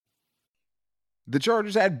The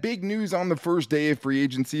Chargers had big news on the first day of free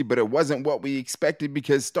agency, but it wasn't what we expected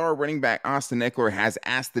because star running back Austin Ekeler has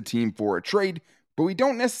asked the team for a trade, but we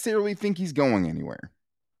don't necessarily think he's going anywhere.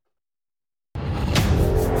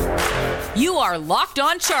 You are Locked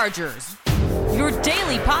On Chargers, your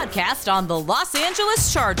daily podcast on the Los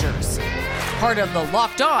Angeles Chargers, part of the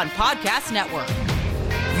Locked On Podcast Network,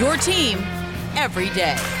 your team every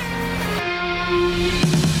day.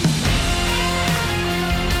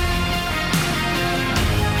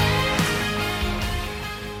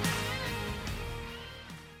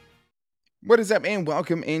 What is up, and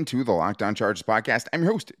welcome into the Locked On Chargers podcast. I'm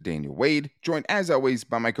your host, Daniel Wade, joined as always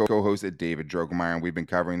by my co-host, David Drogemeyer, and we've been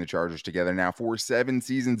covering the Chargers together now for 7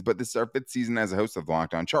 seasons, but this is our 5th season as a host of the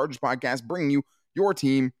Locked On Chargers podcast, bringing you your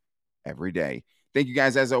team every day. Thank you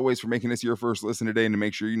guys, as always, for making us your first listen today, and to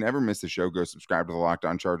make sure you never miss the show, go subscribe to the Locked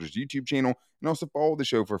On Chargers YouTube channel, and also follow the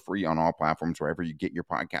show for free on all platforms, wherever you get your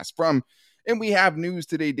podcast from. And we have news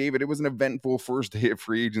today, David. It was an eventful first day of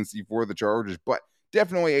free agency for the Chargers, but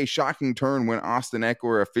definitely a shocking turn when Austin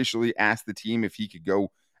Ekeler officially asked the team if he could go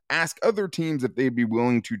ask other teams if they'd be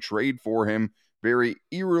willing to trade for him. Very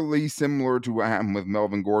eerily similar to what happened with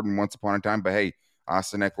Melvin Gordon once upon a time. But hey,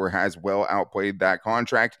 Austin Ekeler has well outplayed that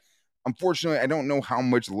contract. Unfortunately, I don't know how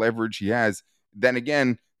much leverage he has. Then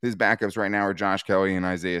again, his backups right now are Josh Kelly and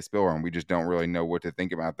Isaiah Spiller, and we just don't really know what to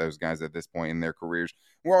think about those guys at this point in their careers.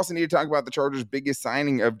 We also need to talk about the Chargers' biggest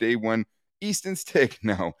signing of day one, Easton Stick.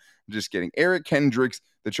 No, I'm just kidding. Eric Kendricks,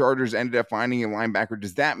 the Chargers ended up finding a linebacker.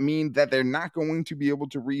 Does that mean that they're not going to be able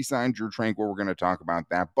to re-sign Drew Tranquil? We're going to talk about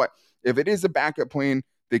that. But if it is a backup plan,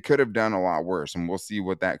 they could have done a lot worse, and we'll see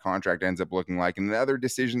what that contract ends up looking like. And the other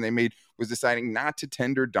decision they made was deciding not to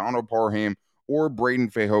tender Donald Parham or Braden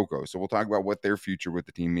Fehoko. So we'll talk about what their future with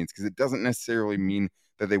the team means, because it doesn't necessarily mean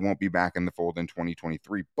that they won't be back in the fold in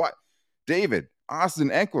 2023. But David, Austin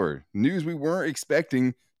Ekeler, news we weren't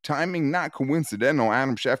expecting, timing not coincidental.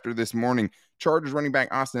 Adam Schefter this morning, Chargers running back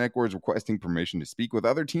Austin Ekeler is requesting permission to speak with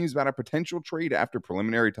other teams about a potential trade after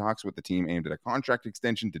preliminary talks with the team aimed at a contract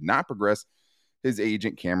extension did not progress, his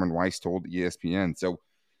agent Cameron Weiss told ESPN. So,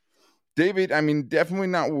 David, I mean, definitely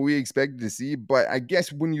not what we expected to see, but I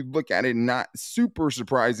guess when you look at it, not super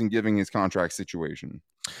surprising given his contract situation.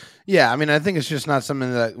 Yeah, I mean, I think it's just not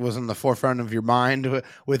something that was in the forefront of your mind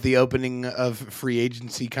with the opening of free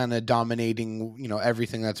agency kind of dominating,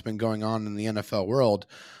 everything that's been going on in the NFL world.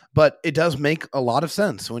 But it does make a lot of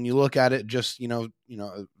sense when you look at it just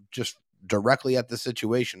directly at the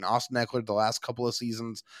situation. Austin Ekeler, the last couple of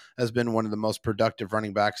seasons, has been one of the most productive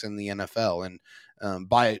running backs in the NFL. And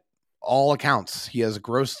by all accounts, he has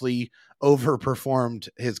grossly overperformed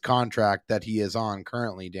his contract that he is on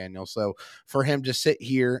currently, Daniel. So for him to sit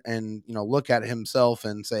here and, look at himself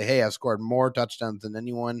and say, hey, I've scored more touchdowns than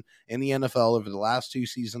anyone in the NFL over the last 2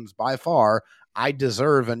 seasons by far, I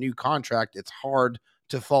deserve a new contract. It's hard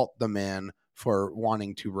to fault the man for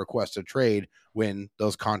wanting to request a trade when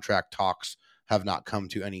those contract talks have not come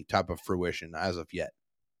to any type of fruition as of yet.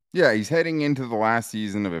 Yeah, he's heading into the last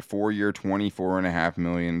season of a 4-year, $24.5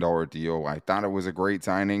 million deal. I thought it was a great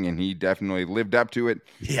signing, and he definitely lived up to it.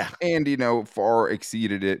 Yeah. And, far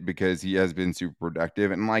exceeded it because he has been super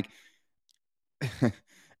productive. And,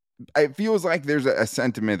 it feels like there's a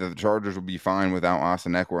sentiment that the Chargers will be fine without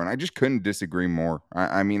Austin Ekeler, and I just couldn't disagree more.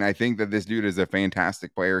 I mean, I think that this dude is a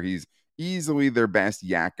fantastic player. He's easily their best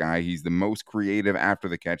yak guy. He's the most creative after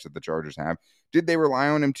the catch that the Chargers have. Did they rely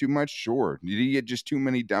on him too much? Sure. Did he get just too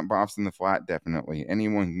many dump offs in the flat? Definitely.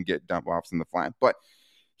 Anyone can get dump offs in the flat, but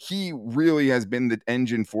he really has been the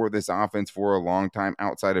engine for this offense for a long time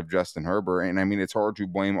outside of Justin Herbert. And I mean, it's hard to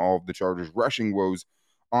blame all of the Chargers' rushing woes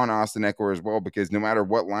on Austin Ekeler as well, because no matter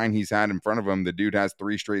what line he's had in front of him, the dude has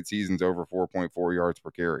 3 straight seasons over 4.4 yards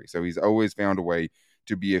per carry. So he's always found a way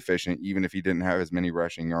to be efficient, even if he didn't have as many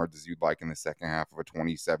rushing yards as you'd like in the second half of a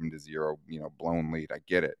 27-0, blown lead. I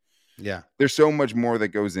get it. Yeah. There's so much more that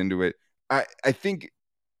goes into it. I think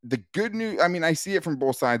the good news, I mean, I see it from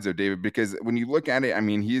both sides though, David, because when you look at it, I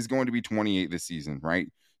mean, he is going to be 28 this season, right?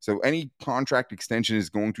 So any contract extension is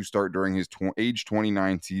going to start during his age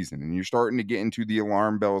 29 season. And you're starting to get into the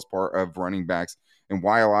alarm bells part of running backs and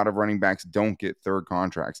why a lot of running backs don't get third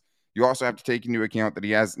contracts. You also have to take into account that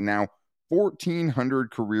he has now 1,400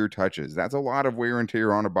 career touches. That's a lot of wear and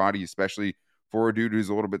tear on a body, especially for a dude who's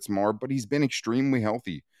a little bit smaller, but he's been extremely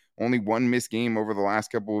healthy. Only 1 missed game over the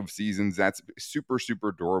last couple of seasons. That's super,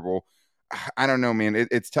 super durable. I don't know, man.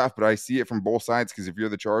 It's tough, but I see it from both sides, because if you're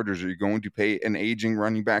the Chargers, are you going to pay an aging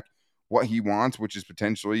running back what he wants, which is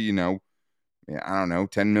potentially, I don't know,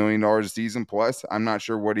 $10 million a season plus? I'm not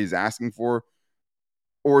sure what he's asking for.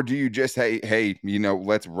 Or do you just, hey,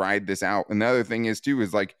 let's ride this out? And the other thing is, too,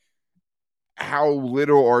 is how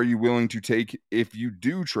little are you willing to take if you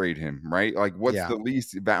do trade him, right? Like, what's the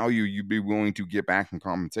least value you'd be willing to get back in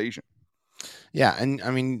compensation? Yeah, and I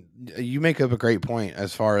mean, you make up a great point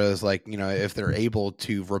as far as like, if they're able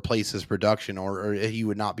to replace his production or he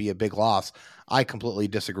would not be a big loss. I completely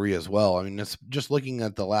disagree as well. I mean, it's just looking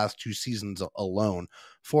at the last 2 seasons alone,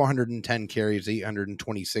 410 carries,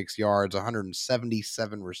 826 yards,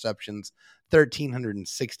 177 receptions,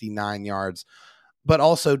 1,369 yards, but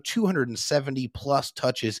also 270 plus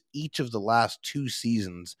touches each of the last 2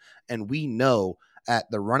 seasons. And we know at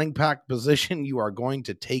the running back position, you are going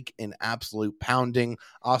to take an absolute pounding.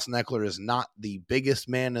 Austin Ekeler is not the biggest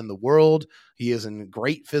man in the world. He is in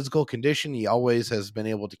great physical condition. He always has been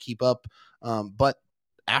able to keep up. But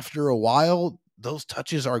after a while, those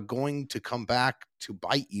touches are going to come back to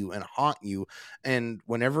bite you and haunt you. And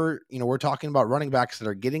whenever, we're talking about running backs that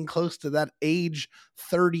are getting close to that age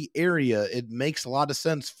 30 area, it makes a lot of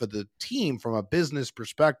sense for the team from a business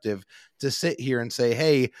perspective to sit here and say,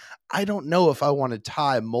 hey, I don't know if I want to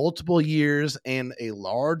tie multiple years and a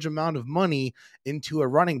large amount of money into a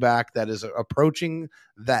running back that is approaching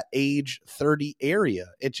that age 30 area.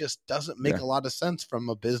 It just doesn't make a lot of sense from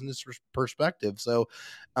a business perspective. So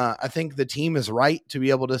I think the team is right to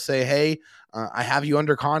be able to say, hey, I have you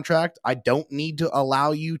under contract. I don't need to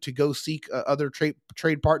allow you to go seek other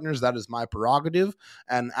trade partners. That is my prerogative.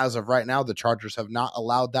 And as of right now, the Chargers have not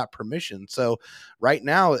allowed that permission. So right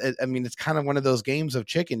now, it's kind of one of those games of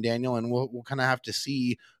chicken, Daniel, and we'll kind of have to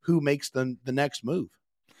see who makes the next move.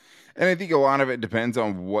 And I think a lot of it depends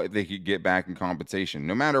on what they could get back in compensation.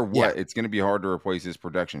 No matter what, it's going to be hard to replace his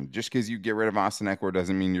production. Just because you get rid of Austin Ekeler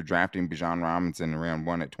doesn't mean you're drafting Bijan Robinson in round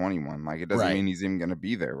 1 at 21. Like, it doesn't mean he's even going to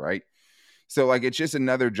be there, right? So, like, it's just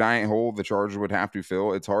another giant hole the Chargers would have to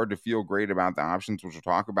fill. It's hard to feel great about the options, which we'll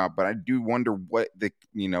talk about, but I do wonder what the,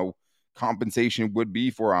 compensation would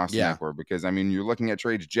be for Austin Ekeler, because, you're looking at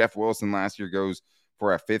trades. Jeff Wilson last year goes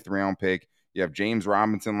for a 5th-round pick. You have James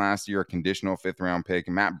Robinson last year, a conditional 5th-round pick.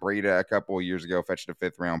 Matt Breida a couple of years ago fetched a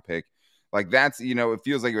 5th-round pick. Like, that's, it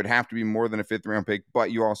feels like it would have to be more than a 5th-round pick,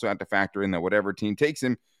 but you also have to factor in that whatever team takes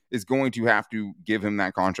him is going to have to give him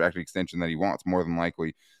that contract extension that he wants, more than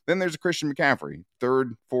likely. Then there's a Christian McCaffrey.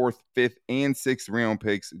 3rd, 4th, 5th, and 6th-round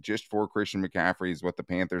picks just for Christian McCaffrey is what the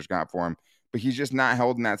Panthers got for him. But he's just not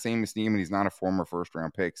held in that same esteem, and he's not a former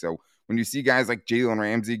 1st-round pick. So when you see guys like Jalen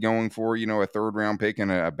Ramsey going for, a 3rd-round pick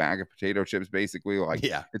and a bag of potato chips, basically,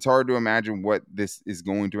 it's hard to imagine what this is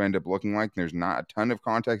going to end up looking like. There's not a ton of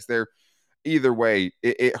context there. Either way,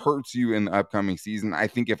 it hurts you in the upcoming season. I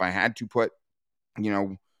think if I had to put,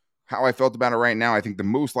 how I felt about it right now, I think the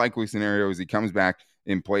most likely scenario is he comes back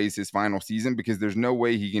and plays his final season, because there's no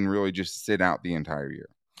way he can really just sit out the entire year.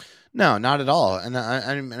 No, not at all. And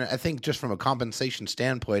I think just from a compensation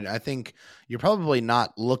standpoint, I think you're probably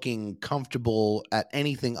not looking comfortable at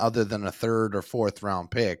anything other than a 3rd or 4th-round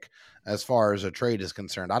pick as far as a trade is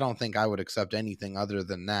concerned. I don't think I would accept anything other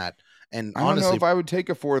than that. And I don't know if I would take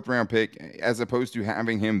a 4th-round pick as opposed to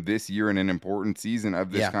having him this year in an important season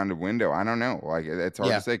of this kind of window. I don't know. Like, it's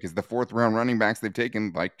hard to say, because the 4th-round running backs they've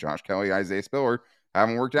taken, like Josh Kelly, Isaiah Spiller,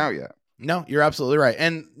 haven't worked out yet. No, you're absolutely right.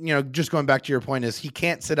 And, just going back to your point is he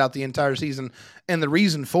can't sit out the entire season. And the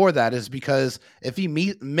reason for that is because if he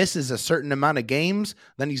misses a certain amount of games,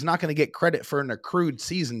 then he's not going to get credit for an accrued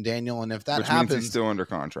season, Daniel. And if that happens, means he's still under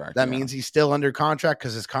contract. That means he's still under contract,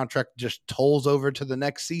 because his contract just tolls over to the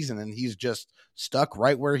next season, and he's just stuck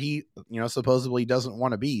right where he, supposedly doesn't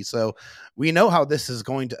want to be. So we know how this is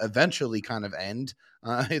going to eventually kind of end.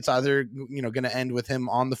 It's either, going to end with him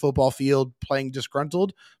on the football field playing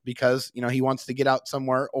disgruntled because, he wants to get out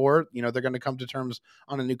somewhere, or, they're going to come to terms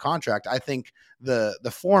on a new contract. I think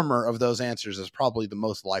the former of those answers is probably the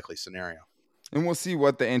most likely scenario. And we'll see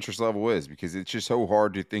what the interest level is, because it's just so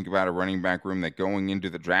hard to think about a running back room that going into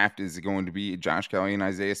the draft is going to be Josh Kelly and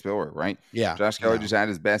Isaiah Spiller, right? Yeah. Josh Kelly just had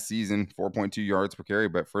his best season, 4.2 yards per carry,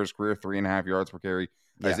 but for his career, 3.5 yards per carry.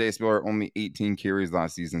 Yeah. Isaiah Spiller only 18 carries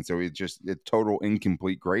last season, so it's just a total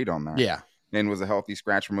incomplete grade on that. Yeah. And was a healthy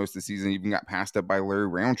scratch for most of the season. Even got passed up by Larry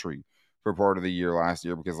Roundtree for part of the year last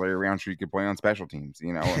year, because Larry Roundtree could play on special teams,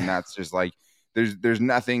 and that's just like, there's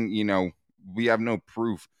nothing, we have no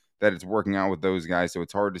proof that it's working out with those guys. So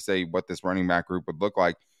it's hard to say what this running back group would look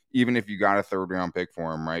like, even if you got a 3rd-round pick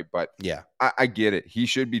for him, right? But yeah, I get it. He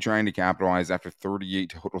should be trying to capitalize after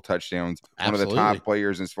 38 total touchdowns. Absolutely. One of the top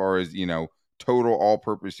players as far as, total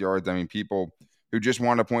all-purpose yards. People who just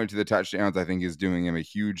want to point to the touchdowns, I think, is doing him a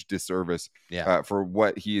huge disservice for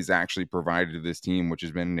what he has actually provided to this team, which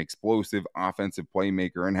has been an explosive offensive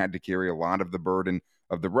playmaker and had to carry a lot of the burden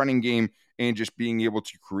of the running game and just being able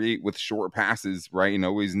to create with short passes, right? And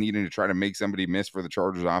always needing to try to make somebody miss for the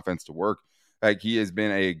Chargers offense to work. Like, he has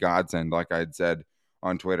been a godsend, like I had said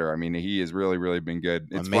on Twitter. I mean, he has really, really been good.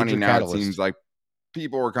 It's funny now, it seems like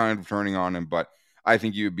people are kind of turning on him, but I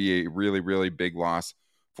think he would be a really, really big loss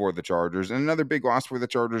for the Chargers. And another big loss for the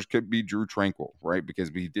Chargers could be Drew Tranquill, right?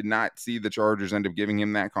 Because we did not see the Chargers end up giving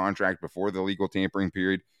him that contract before the legal tampering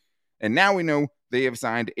period. And now we know they have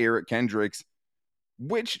signed Eric Kendricks,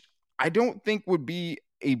 which I don't think would be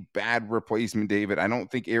a bad replacement, David. I don't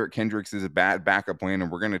think Eric Kendricks is a bad backup plan, and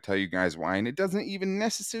we're going to tell you guys why. And it doesn't even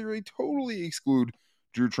necessarily totally exclude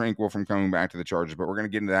Drew Tranquill from coming back to the Chargers, but we're going to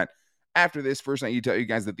get into that after this. First, I need to tell you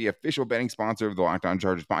guys that the official betting sponsor of the Locked On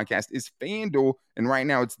Chargers podcast is FanDuel, and right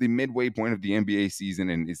now it's the midway point of the NBA season,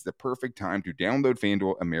 and it's the perfect time to download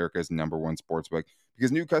FanDuel, America's #1 sportsbook,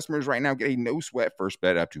 because new customers right now get a no-sweat first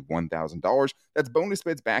bet up to $1,000. That's bonus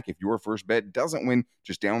bets back if your first bet doesn't win.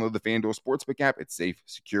 Just download the FanDuel Sportsbook app. It's safe,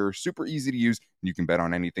 secure, super easy to use, and you can bet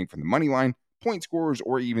on anything from the money line, point scorers,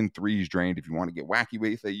 or even threes drained. If you want to get wacky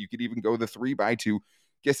with it, you could even go the 3x2,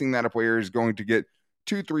 guessing that a player is going to get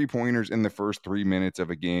 2 3-pointers in the first 3 minutes of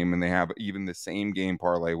a game, and they have even the same game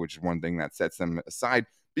parlay, which is one thing that sets them aside.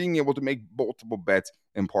 Being able to make multiple bets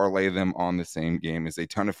and parlay them on the same game is a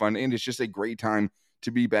ton of fun, and it's just a great time to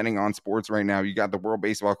be betting on sports right now. You got the World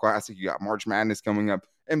Baseball Classic, you got March Madness coming up,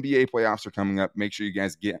 NBA playoffs are coming up. Make sure you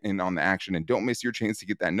guys get in on the action and don't miss your chance to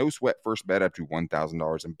get that no sweat first bet up to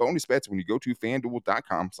 $1,000 in bonus bets when you go to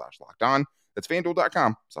FanDuel.com/lockedon. That's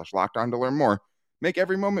FanDuel.com/lockedon to learn more. Make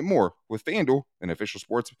every moment more with FanDuel, an official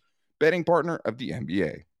sports betting partner of the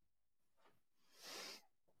NBA.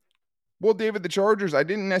 Well, David, the Chargers, I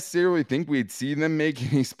didn't necessarily think we'd see them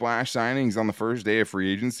make any splash signings on the first day of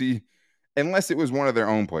free agency, unless it was one of their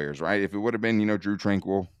own players, right? If it would have been, Drew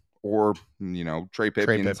Tranquill or, Trey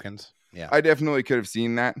Pipkins. Yeah. I definitely could have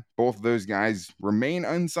seen that. Both of those guys remain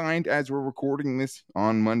unsigned as we're recording this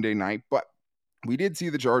on Monday night, but we did see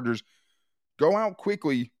the Chargers go out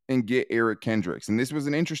quickly and get Eric Kendricks. And this was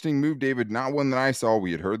an interesting move, David, not one that I saw.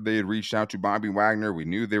 We had heard they had reached out to Bobby Wagner. We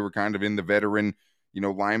knew they were kind of in the veteran,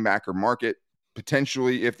 linebacker market.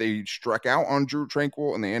 Potentially, if they struck out on Drew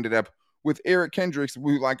Tranquill and they ended up with Eric Kendricks,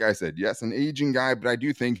 who, like I said, yes, an aging guy, but I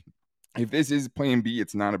do think if this is plan B,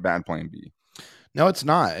 it's not a bad plan B. No, it's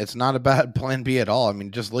not. It's not a bad plan B at all. I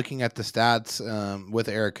mean, just looking at the stats with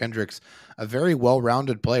Eric Kendricks, a very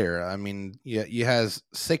well-rounded player. I mean, he has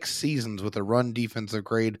 6 seasons with a run defensive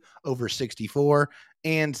grade over 64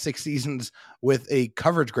 and 6 seasons with a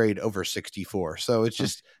coverage grade over 64. So it's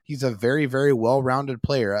just, he's a very, very well-rounded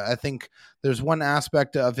player. I think there's one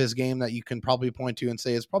aspect of his game that you can probably point to and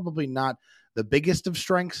say is probably not the biggest of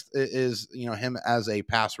strengths is, him as a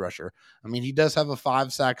pass rusher. I mean, he does have a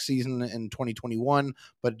 5-sack season in 2021,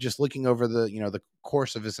 but just looking over the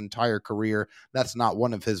course of his entire career, that's not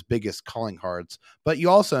one of his biggest calling cards. But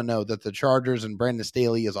you also know that the Chargers and Brandon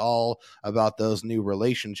Staley is all about those new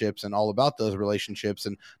relationships and all about those relationships.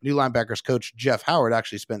 And new linebackers coach Jeff Howard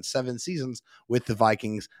actually spent 7 seasons with the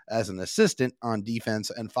Vikings as an assistant on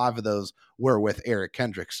defense, and 5 of those were with Eric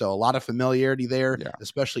Kendricks. So a lot of familiarity there,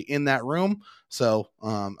 especially in that room. So,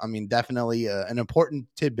 definitely an important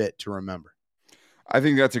tidbit to remember. I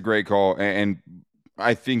think that's a great call. And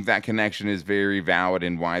I think that connection is very valid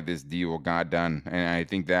in why this deal got done. And I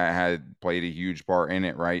think that had played a huge part in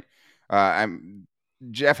it, right?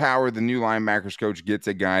 Jeff Howard, the new linebackers coach, gets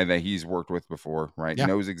a guy that he's worked with before, right? Yeah.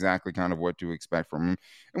 Knows exactly kind of what to expect from him.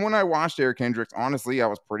 And when I watched Eric Kendricks, honestly, I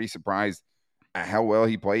was pretty surprised at how well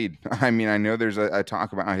he played. I mean, I know there's a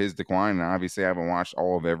talk about his decline, and obviously I haven't watched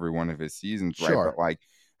all of every one of his seasons, right? Sure. But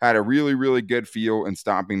had a really, really good feel in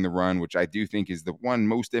stopping the run, which I do think is the one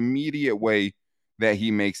most immediate way that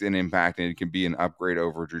he makes an impact, and it can be an upgrade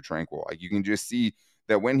over Drew Tranquill. You can just see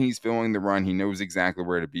that when he's filling the run, he knows exactly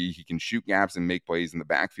where to be. He can shoot gaps and make plays in the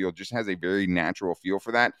backfield, just has a very natural feel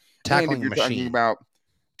for that. Tackling and if you're machine. talking about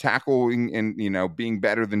tackling and, being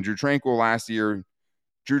better than Drew Tranquill last year,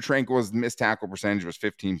 Drew Tranquill's missed tackle percentage was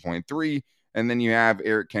 15.3, and then you have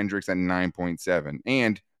Eric Kendricks at 9.7.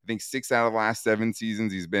 And I think 6 out of the last 7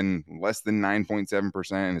 seasons, he's been less than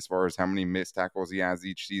 9.7% as far as how many missed tackles he has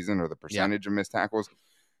each season, or the percentage of missed tackles.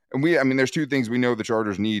 And there's 2 things we know the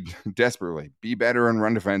Chargers need desperately: be better in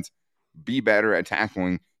run defense, be better at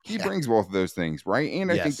tackling. He brings both of those things, right?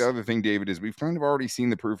 And I think the other thing, David, is we've kind of already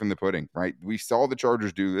seen the proof in the pudding, right? We saw the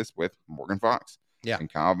Chargers do this with Morgan Fox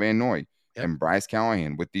and Kyle Van Noy and Bryce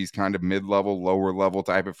Callahan with these kind of mid-level, lower-level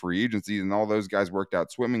type of free agencies, and all those guys worked out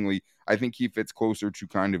swimmingly. I think he fits closer to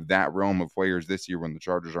kind of that realm of players this year when the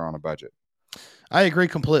Chargers are on a budget. I agree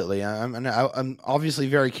completely. I'm obviously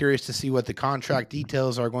very curious to see what the contract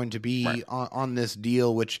details are going to be Right. on this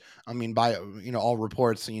deal, which, I mean, by, all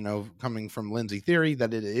reports, coming from Lindsey Theory,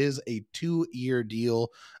 that it is a 2-year deal.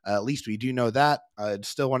 At least we do know that. I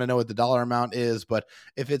still want to know what the dollar amount is, but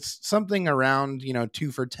if it's something around,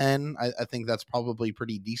 2 for 10, I think that's probably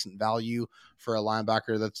pretty decent value for a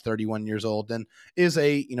linebacker that's 31 years old and is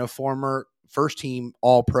a, former first team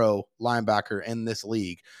all pro linebacker in this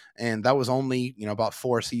league. And that was only, about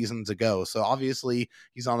 4 seasons ago. So obviously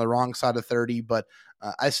he's on the wrong side of 30, but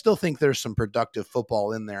I still think there's some productive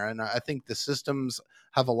football in there. And I think the systems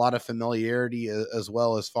have a lot of familiarity as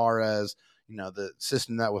well, as far as, the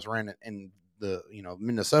system that was ran in the,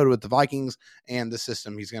 Minnesota with the Vikings and the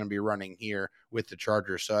system he's going to be running here with the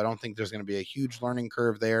Chargers. So I don't think there's going to be a huge learning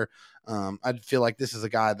curve there. I feel like this is a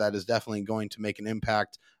guy that is definitely going to make an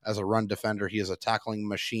impact as a run defender. He is a tackling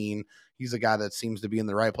machine. He's a guy that seems to be in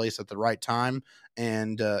the right place at the right time.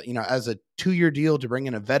 And, as a 2-year deal to bring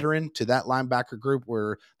in a veteran to that linebacker group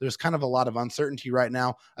where there's kind of a lot of uncertainty right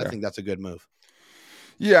now, I think that's a good move.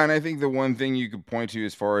 Yeah, and I think the one thing you could point to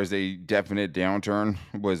as far as a definite downturn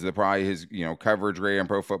was probably his, coverage rate on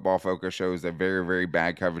Pro Football Focus shows a very, very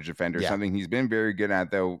bad coverage defender. Yeah. Something he's been very good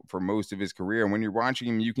at, though, for most of his career. And when you're watching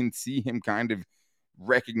him, you can see him kind of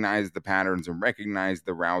recognize the patterns and recognize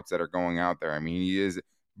the routes that are going out there. I mean, he is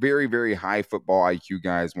very, very high football IQ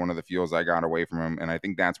guy is one of the feels I got away from him. And I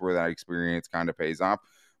think that's where that experience kind of pays off.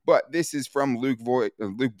 But this is from Luke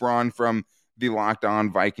Braun from the Locked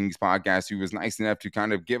On Vikings podcast, who was nice enough to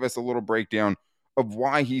kind of give us a little breakdown of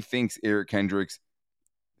why he thinks Eric Kendricks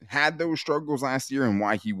had those struggles last year and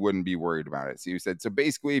why he wouldn't be worried about it. So he said, so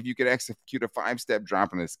basically, if you could execute a 5-step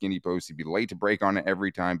drop on a skinny post, he'd be late to break on it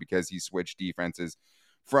every time because he switched defenses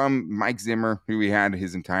from Mike Zimmer, who he had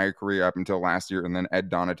his entire career up until last year, and then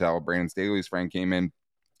Ed Donatel, Brandon Staley's friend, came in.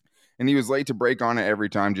 And he was late to break on it every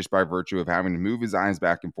time just by virtue of having to move his eyes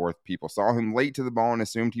back and forth. People saw him late to the ball and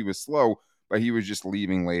assumed he was slow, but he was just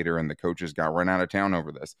leaving later, and the coaches got run out of town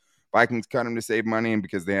over this. Vikings cut him to save money, and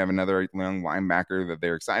because they have another young linebacker that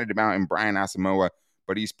they're excited about in Brian Asamoah,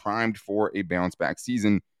 but he's primed for a bounce-back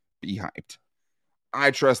season. Be hyped.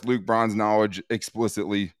 I trust Luke Braun's knowledge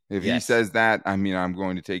explicitly. If he says that, I mean, I'm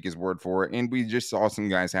going to take his word for it. And we just saw some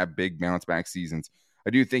guys have big bounce-back seasons. I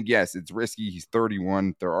do think, yes, it's risky. He's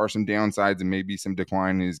 31. There are some downsides and maybe some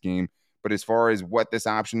decline in his game. But as far as what this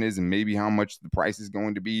option is and maybe how much the price is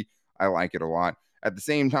going to be, I like it a lot. At the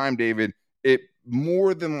same time, David, it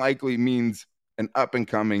more than likely means an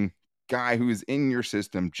up-and-coming guy who is in your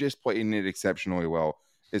system, just playing it exceptionally well,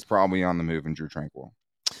 is probably on the move in Drew Tranquill.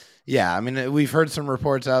 Yeah, I mean, we've heard some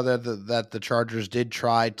reports out there that the Chargers did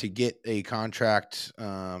try to get a contract,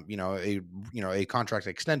 a contract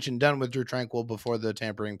extension done with Drew Tranquill before the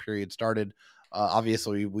tampering period started.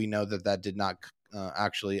 Obviously, we know that did not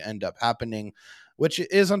actually end up happening, which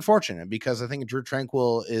is unfortunate because I think Drew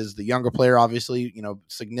Tranquill is the younger player, obviously,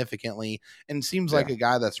 significantly, and seems like a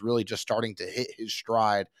guy that's really just starting to hit his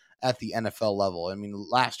stride at the NFL level. I mean,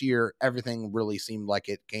 last year, everything really seemed like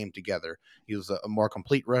it came together. He was a more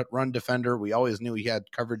complete run defender. We always knew he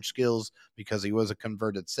had coverage skills because he was a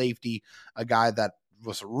converted safety, a guy that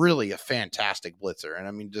was really a fantastic blitzer. And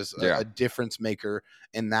I mean, just a difference maker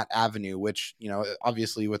in that avenue, which,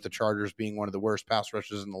 obviously with the Chargers being one of the worst pass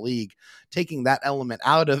rushers in the league, taking that element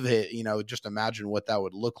out of it, just imagine what that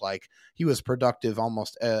would look like. He was productive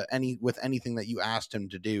almost with anything that you asked him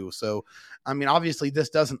to do. So, I mean, obviously this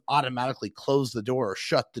doesn't automatically close the door or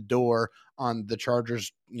shut the door on the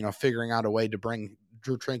Chargers, figuring out a way to bring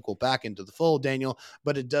Drew Tranquill back into the fold, Daniel,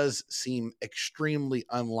 but it does seem extremely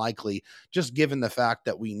unlikely, just given the fact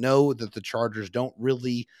that we know that the Chargers don't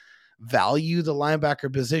really value the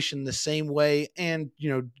linebacker position the same way. And,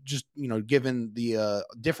 given the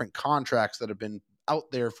different contracts that have been out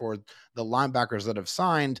there for the linebackers that have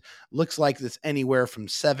signed, looks like it's anywhere from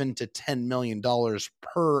 $7 to $10 million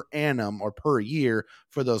per annum or per year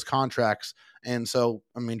for those contracts. And so,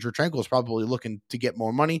 I mean, Drew Tranquill is probably looking to get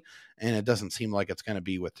more money, and it doesn't seem like it's going to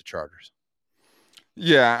be with the Chargers.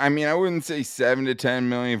 Yeah, I mean, I wouldn't say 7 to 10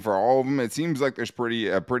 million for all of them. It seems like there's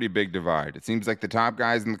a pretty big divide. It seems like the top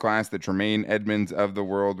guys in the class, the Tremaine Edmonds of the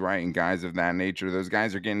world, right, and guys of that nature, those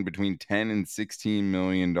guys are getting between 10 and 16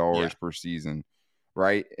 million dollars per season,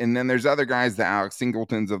 right? And then there's other guys, the Alex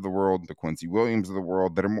Singletons of the world, the Quincy Williams of the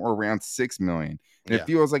world, that are more around 6 million. And it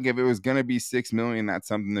feels like if it was going to be 6 million, that's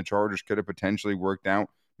something the Chargers could have potentially worked out.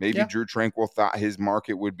 Maybe Drew Tranquill thought his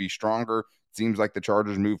market would be stronger. It seems like the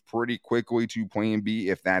Chargers move pretty quickly to plan B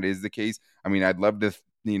if that is the case. I mean, I'd love to,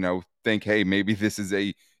 think, hey, maybe this is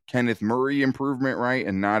a Kenneth Murray improvement, right?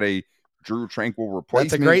 And not a Drew Tranquill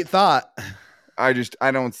replacement. That's a great thought.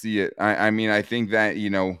 I don't see it. I mean, I think that,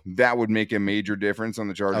 that would make a major difference on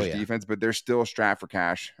the Chargers defense, but they're still strapped for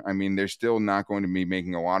cash. I mean, they're still not going to be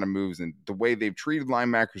making a lot of moves. And the way they've treated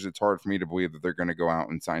linebackers, it's hard for me to believe that they're going to go out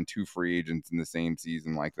and sign 2 free agents in the same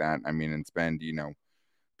season like that. I mean, and spend,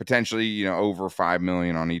 potentially, over $5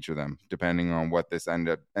 million on each of them, depending on what this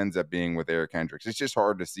ends up being with Eric Kendricks. It's just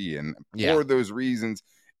hard to see. And for those reasons,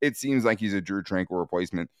 it seems like he's a Drew Tranquill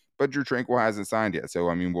replacement. But Drew Tranquill hasn't signed yet. So,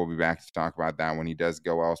 I mean, we'll be back to talk about that when he does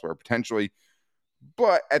go elsewhere, potentially.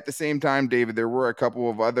 But at the same time, David, there were a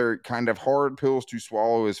couple of other kind of hard pills to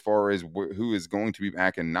swallow as far as who is going to be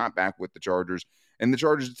back and not back with the Chargers. And the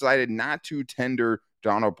Chargers decided not to tender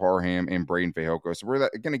Donald Parham and Braden Fehoko. So we're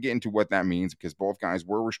going to get into what that means, because both guys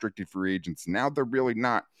were restricted free agents. Now they're really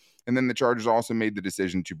not. And then the Chargers also made the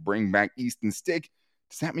decision to bring back Easton Stick.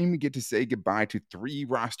 Does that mean we get to say goodbye to 3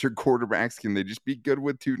 roster quarterbacks? Can they just be good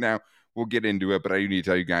with 2 now? We'll get into it, but I do need to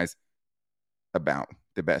tell you guys about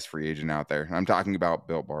the best free agent out there. I'm talking about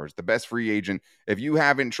Built Bars, the best free agent. If you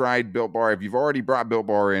haven't tried Built Bar, if you've already brought Built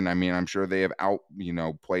Bar in, I mean, I'm sure they have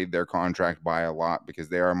played their contract by a lot, because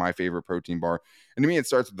they are my favorite protein bar. And to me, it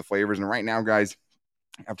starts with the flavors. And right now, guys,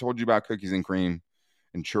 I've told you about cookies and cream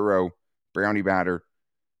and churro, brownie batter.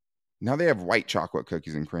 Now they have white chocolate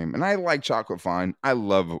cookies and cream, and I like chocolate fine. I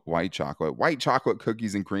love white chocolate. White chocolate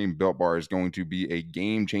cookies and cream Built Bar is going to be a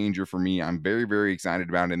game changer for me. I'm very, very excited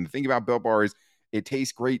about it. And the thing about Built Bar is it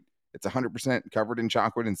tastes great. It's 100% covered in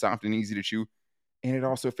chocolate and soft and easy to chew. And it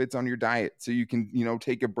also fits on your diet. So you can,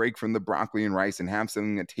 take a break from the broccoli and rice and have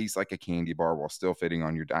something that tastes like a candy bar while still fitting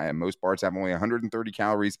on your diet. Most bars have only 130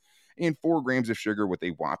 calories and 4 grams of sugar with a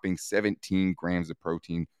whopping 17 grams of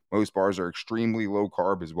protein. Most bars are extremely low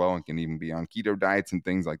carb as well and can even be on keto diets and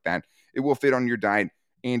things like that. It will fit on your diet,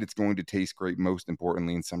 and it's going to taste great, most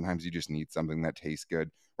importantly. And sometimes you just need something that tastes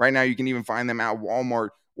good. Right now, you can even find them at Walmart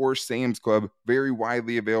or Sam's Club. Very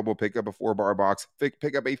widely available. Pick up a 4-bar box, pick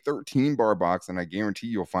up a 13-bar box, and I guarantee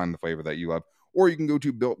you'll find the flavor that you love. Or you can go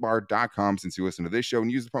to BuiltBar.com since you listen to this show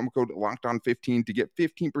and use the promo code LOCKEDON15 to get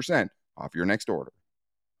 15% off your next order.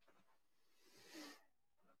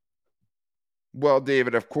 Well,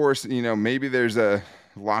 David, of course, maybe there's a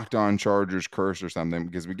Locked On Chargers curse or something,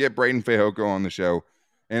 because we get Braden Fehoko on the show,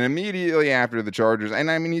 and immediately after the Chargers, and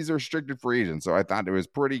I mean, he's a restricted free agent, so I thought it was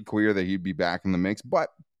pretty clear that he'd be back in the mix.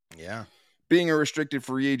 But being a restricted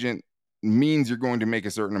free agent means you're going to make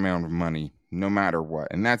a certain amount of money no matter what.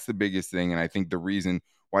 And that's the biggest thing. And I think the reason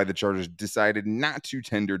why the Chargers decided not to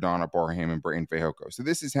tender Donald Parham and Braden Fehoko. So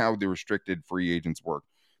this is how the restricted free agents work.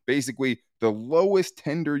 Basically, the lowest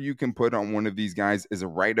tender you can put on one of these guys is a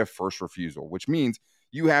right of first refusal, which means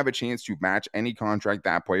you have a chance to match any contract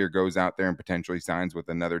that player goes out there and potentially signs with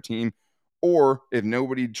another team. Or if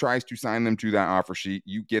nobody tries to sign them to that offer sheet,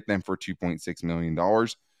 you get them for $2.6 million.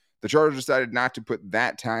 The Chargers decided not to put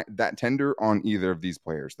that tender on either of these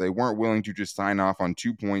players. They weren't willing to just sign off on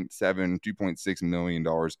 $2.6 million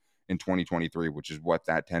in 2023, which is what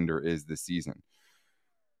that tender is this season.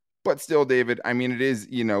 But still, David, I mean, it is,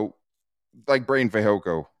 like Braden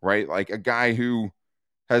Fehoko, right? Like a guy who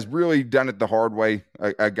has really done it the hard way,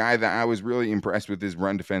 a guy that I was really impressed with his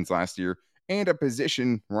run defense last year, and a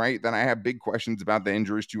position, right, that I have big questions about the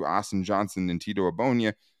injuries to Austin Johnson and Tito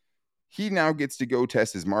Abonia. He now gets to go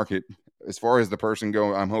test his market. As far as the person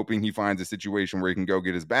go, I'm hoping he finds a situation where he can go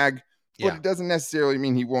get his bag, but it doesn't necessarily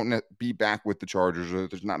mean he won't be back with the Chargers, or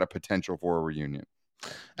there's not a potential for a reunion.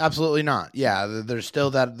 Absolutely not. Yeah, there's still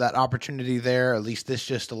that opportunity there. At least this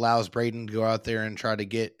just allows Braden to go out there and try to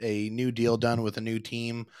get a new deal done with a new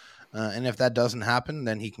team. And if that doesn't happen,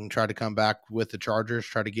 then he can try to come back with the Chargers,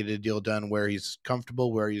 try to get a deal done where he's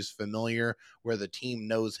comfortable, where he's familiar, where the team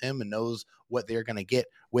knows him and knows what they're going to get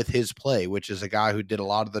with his play, which is a guy who did a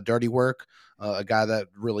lot of the dirty work, a guy that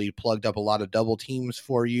really plugged up a lot of double teams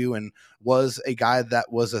for you, and was a guy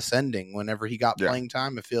that was ascending whenever he got playing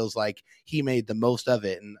time. It feels like he made the most of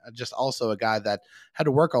it. And just also a guy that had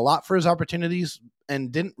to work a lot for his opportunities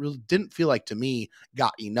and didn't feel like, to me,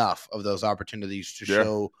 got enough of those opportunities to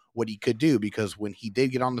show what he could do, because when he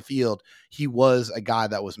did get on the field, he was a guy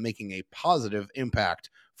that was making a positive impact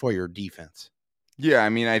for your defense. Yeah, I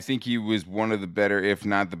mean, I think he was one of the better, if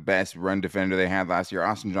not the best, run defender they had last year.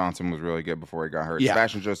 Austin Johnson was really good before he got hurt. Yeah.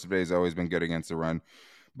 Sebastian Joseph has always been good against the run.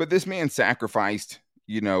 But this man sacrificed,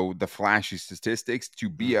 the flashy statistics to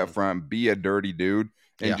be up front, be a dirty dude,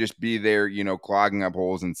 and just be there, clogging up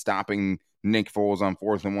holes and stopping Nick Foles on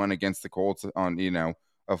 4th and 1 against the Colts on,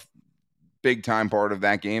 big time part of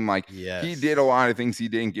that game. Like, he did a lot of things he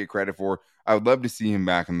didn't get credit for. I would love to see him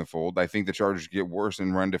back in the fold. I think the Chargers get worse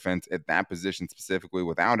in run defense at that position specifically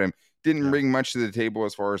without him. Didn't bring much to the table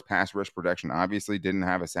as far as pass rush production. Obviously, didn't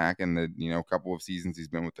have a sack in the couple of seasons he's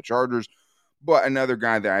been with the Chargers. But another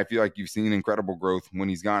guy that I feel like you've seen incredible growth when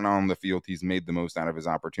he's gotten on the field. He's made the most out of his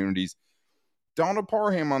opportunities. Donald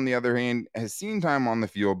Parham, on the other hand, has seen time on the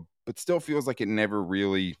field, but still feels like it never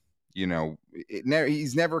really,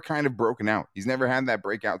 he's never kind of broken out. He's never had that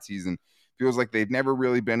breakout season. Feels like they've never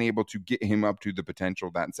really been able to get him up to the potential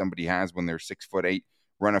that somebody has when they're 6'8",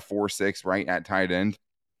 run a 4.6 right at tight end.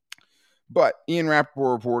 But Ian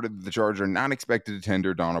Rappaport reported that the Chargers are not expected to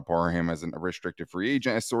tender Donald Parham as a restricted free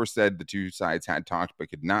agent. A source said the two sides had talked but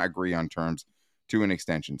could not agree on terms to an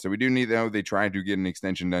extension. So we do need to know they tried to get an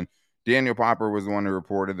extension done. Daniel Popper was the one who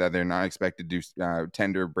reported that they're not expected to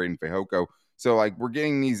tender Braden Fehoko. So, we're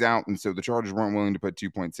getting these out, and so the Chargers weren't willing to put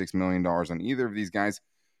 $2.6 million on either of these guys.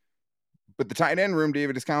 But the tight end room,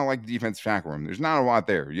 David, is kind of like the defensive tackle room. There's not a lot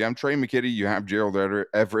there. You have Trey McKitty, you have Gerald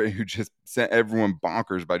Everett, who just sent everyone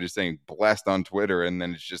bonkers by just saying blessed on Twitter, and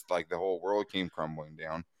then it's just like the whole world came crumbling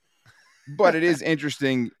down. But it is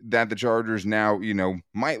interesting that the Chargers now,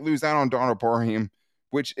 might lose out on Donald Parham,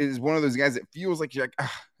 which is one of those guys that feels like you're like,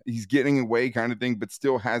 he's getting away kind of thing, but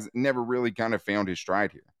still has never really kind of found his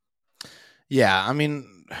stride here. Yeah, I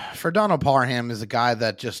mean, for Donald Parham is a guy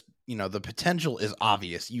that just, the potential is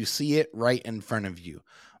obvious. You see it right in front of you.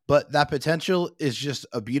 But that potential is just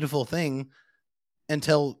a beautiful thing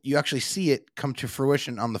until you actually see it come to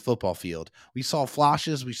fruition on the football field. We saw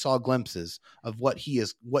flashes, we saw glimpses of what he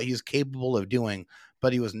is capable of doing,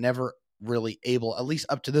 but he was never really able, at least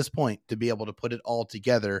up to this point, to be able to put it all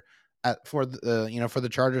together for the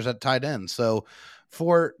Chargers at tight end. So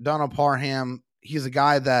for Donald Parham, he's a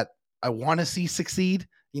guy that I want to see succeed.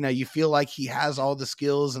 You feel like he has all the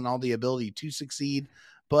skills and all the ability to succeed,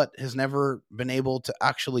 but has never been able to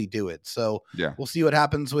actually do it. So we'll see what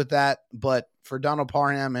happens with that. But for Donald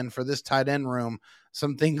Parham and for this tight end room,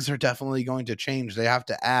 some things are definitely going to change. They have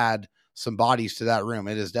to add some bodies to that room.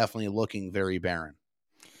 It is definitely looking very barren.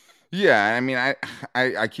 Yeah, I mean,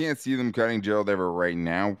 I can't see them cutting Gerald Everett right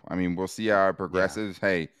now. I mean, we'll see how it progresses. Yeah.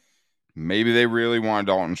 Hey, maybe they really want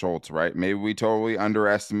Dalton Schultz, right? Maybe we totally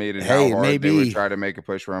underestimated how hard they would try to make a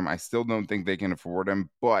push for him. I still don't think they can afford him,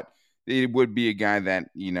 but it would be a guy that,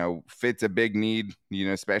 fits a big need,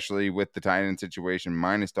 especially with the tight end situation,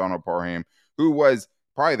 minus Donald Parham, who was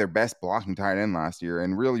probably their best blocking tight end last year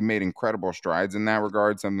and really made incredible strides in that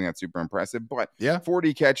regard, something that's super impressive. But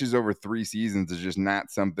 40 catches over 3 seasons is just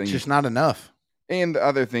not something. It's just not enough. And the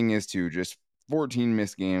other thing is, too, just 14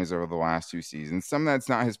 missed games over the last 2 seasons. Some of that's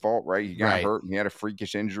not his fault, right? He got hurt. He had a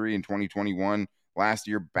freakish injury in 2021. Last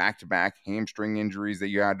year, back-to-back hamstring injuries that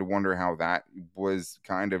you had to wonder how that was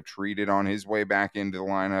kind of treated on his way back into the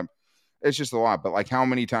lineup. It's just a lot. But, how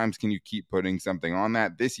many times can you keep putting something on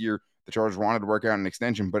that? This year, the Chargers wanted to work out an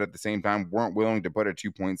extension, but at the same time weren't willing to put a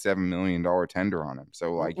 $2.7 million tender on him.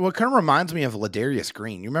 So, well, it kind of reminds me of Ladarius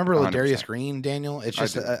Green. You remember 100%. Ladarius Green, Daniel? It's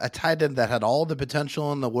just a tight end that had all the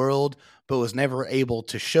potential in the world, but was never able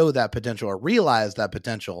to show that potential or realize that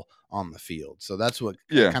potential on the field. So that's what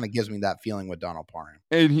kind of gives me that feeling with Donald Parham.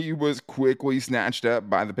 And he was quickly snatched up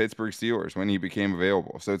by the Pittsburgh Steelers when he became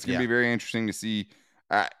available. So it's going to be very interesting to see.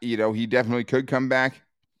 He definitely could come back.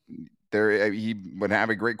 He would have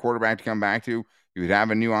a great quarterback to come back to. He would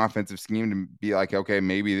have a new offensive scheme to be like, okay,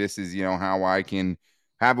 maybe this is, how I can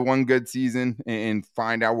have one good season and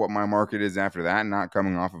find out what my market is after that, not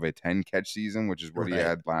coming off of a 10-catch season, which is what he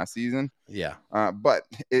had last season. Yeah. But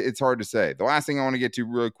it's hard to say. The last thing I want to get to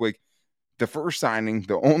real quick, the first signing,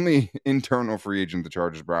 the only internal free agent the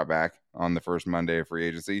Chargers brought back on the first Monday of free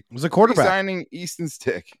agency was a quarterback. Signing Easton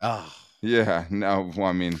Stick. Oh. Yeah. No, well,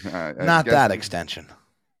 I mean. Not that extension.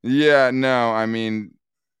 Yeah, no, I mean,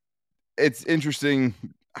 it's interesting.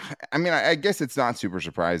 I mean, I guess it's not super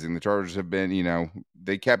surprising. The Chargers have been,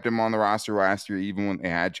 they kept him on the roster last year, even when they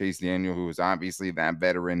had Chase Daniel, who was obviously that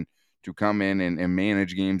veteran to come in and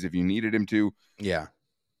manage games if you needed him to. Yeah.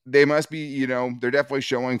 They must be, they're definitely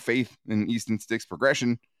showing faith in Easton Stick's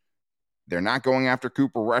progression. They're not going after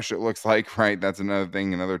Cooper Rush, it looks like, right? That's another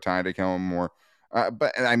thing, another tie to come more.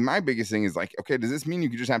 But my biggest thing is okay, does this mean you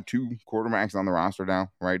could just have 2 quarterbacks on the roster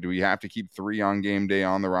now, right? Do we have to keep 3 on game day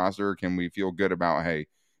on the roster? Can we feel good about, hey,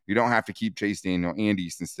 you don't have to keep Chase Daniel and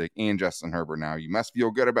Easton Stick and Justin Herbert now. You must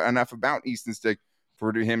feel good enough about Easton Stick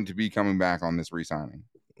for him to be coming back on this re-signing.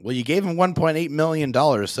 Well, you gave him $1.8 million,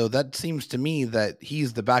 so that seems to me that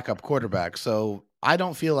he's the backup quarterback. So I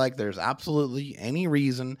don't feel like there's absolutely any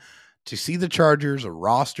reason to see the Chargers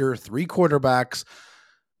roster 3 quarterbacks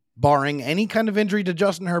barring any kind of injury to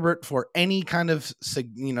Justin Herbert for any kind of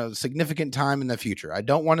significant time in the future. I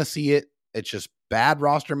don't want to see it. It's just bad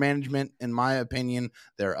roster management, in my opinion.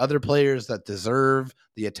 There are other players that deserve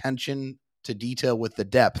the attention to detail with the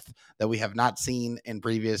depth that we have not seen in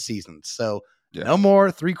previous seasons. So no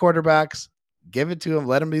more 3 quarterbacks. Give it to him.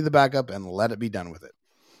 Let him be the backup and let it be done with it.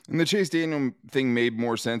 And the Chase Daniel thing made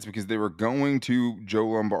more sense because they were going to Joe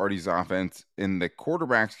Lombardi's offense, and the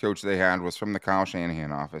quarterbacks coach they had was from the Kyle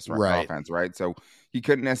Shanahan offense, right? So he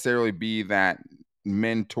couldn't necessarily be that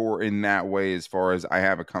mentor in that way as far as I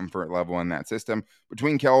have a comfort level in that system.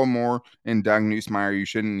 Between Kellen Moore and Doug Nussmeier, you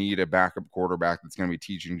shouldn't need a backup quarterback that's going to be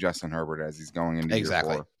teaching Justin Herbert as he's going into year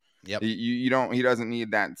 4. Yep. He doesn't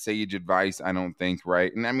need that sage advice, I don't think,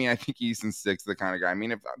 right? And I mean, I think Easton Stick's the kind of guy. I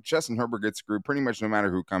mean, if Justin Herbert gets screwed, pretty much no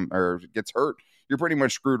matter who comes or gets hurt, you're pretty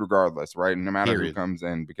much screwed regardless, right? No matter who comes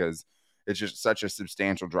in, because it's just such a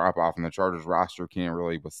substantial drop off, and the Chargers roster can't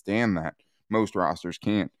really withstand that. Most rosters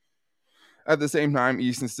can't. At the same time,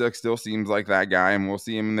 Easton Stick still seems like that guy, and we'll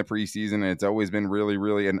see him in the preseason. And it's always been really,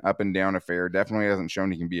 really an up and down affair. Definitely hasn't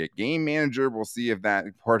shown he can be a game manager. We'll see if that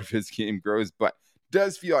part of his game grows, but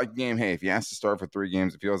does feel like game. Hey, if he has to start for 3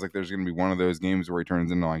 games, it feels like there's going to be one of those games where he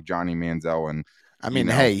turns into like Johnny Manziel. And I mean,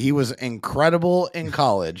 hey, he was incredible in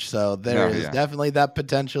college, so there is definitely that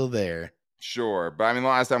potential there. Sure, but I mean, the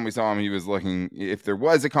last time we saw him, he was looking. If there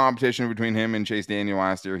was a competition between him and Chase Daniel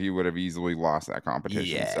last year, he would have easily lost that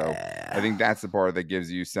competition. Yeah. So I think that's the part that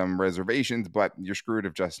gives you some reservations. But you're screwed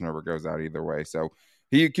if Justin Herbert goes out either way. So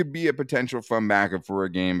he could be a potential fun backup for a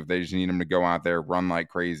game if they just need him to go out there, run like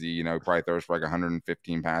crazy. Probably throws for like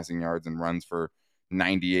 115 passing yards and runs for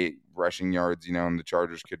 98 rushing yards. And the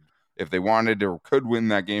Chargers could, if they wanted or could win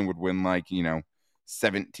that game, would win like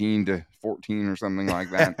 17-14 or something like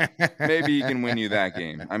that. Maybe he can win you that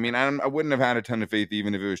game. I mean, I wouldn't have had a ton of faith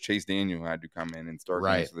even if it was Chase Daniel who had to come in and start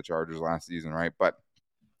games for the Chargers last season, right? But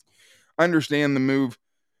understand the move.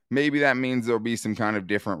 Maybe that means there'll be some kind of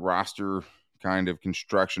different roster kind of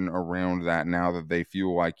construction around that now that they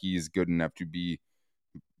feel like he's good enough to be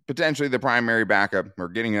potentially the primary backup, or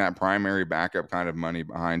getting that primary backup kind of money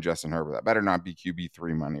behind Justin Herbert. That better not be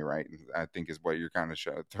QB3 money, right? I think is what you're kind of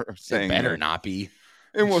saying. It better not be.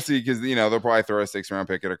 And we'll see, because they'll probably throw a 6th-round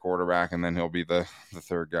pick at a quarterback, and then he'll be the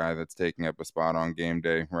 3rd guy that's taking up a spot on game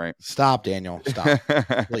day, right? Stop, Daniel. Stop,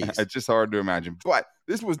 please. It's just hard to imagine. But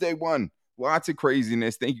this was day 1. Lots of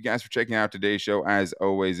craziness. Thank you guys for checking out today's show, as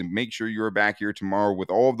always. And make sure you're back here tomorrow with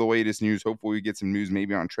all of the latest news. Hopefully we get some news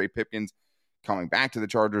maybe on Trey Pipkins coming back to the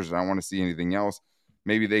Chargers. I don't want to see anything else.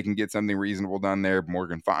 Maybe they can get something reasonable done there.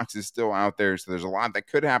 Morgan Fox is still out there. So there's a lot that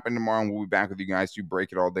could happen tomorrow. And we'll be back with you guys to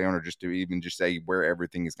break it all down, or just to even just say where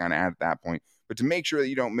everything is kind of at that point. But to make sure that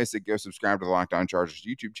you don't miss it, go subscribe to the Locked On Chargers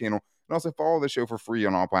YouTube channel, and also follow the show for free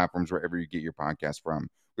on all platforms wherever you get your podcast from.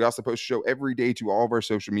 We also post a show every day to all of our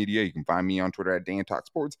social media. You can find me on Twitter at Dan Talk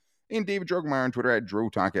Sports, and David Drogemeyer on Twitter at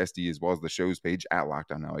DroTalkSD, as well as the show's page at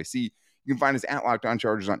Locked On LAC. You can find us at Locked On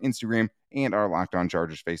Chargers on Instagram and our Locked On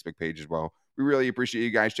Chargers Facebook page as well. We really appreciate you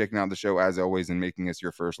guys checking out the show, as always, and making us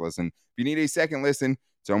your first listen. If you need a second listen,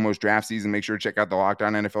 it's almost draft season. Make sure to check out the Locked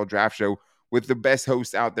On NFL Draft Show with the best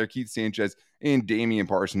hosts out there, Keith Sanchez and Damian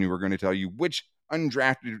Parson, who are going to tell you which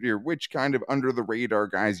undrafted or which kind of under the radar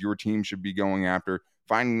guys your team should be going after,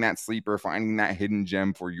 finding that sleeper, finding that hidden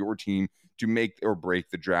gem for your team to make or break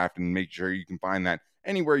the draft, and make sure you can find that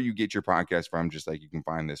anywhere you get your podcast from, just like you can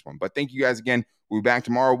find this one. But thank you guys again. We'll be back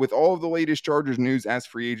tomorrow with all of the latest Chargers news as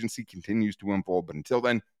free agency continues to unfold. But until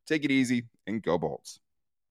then, take it easy and go Bolts.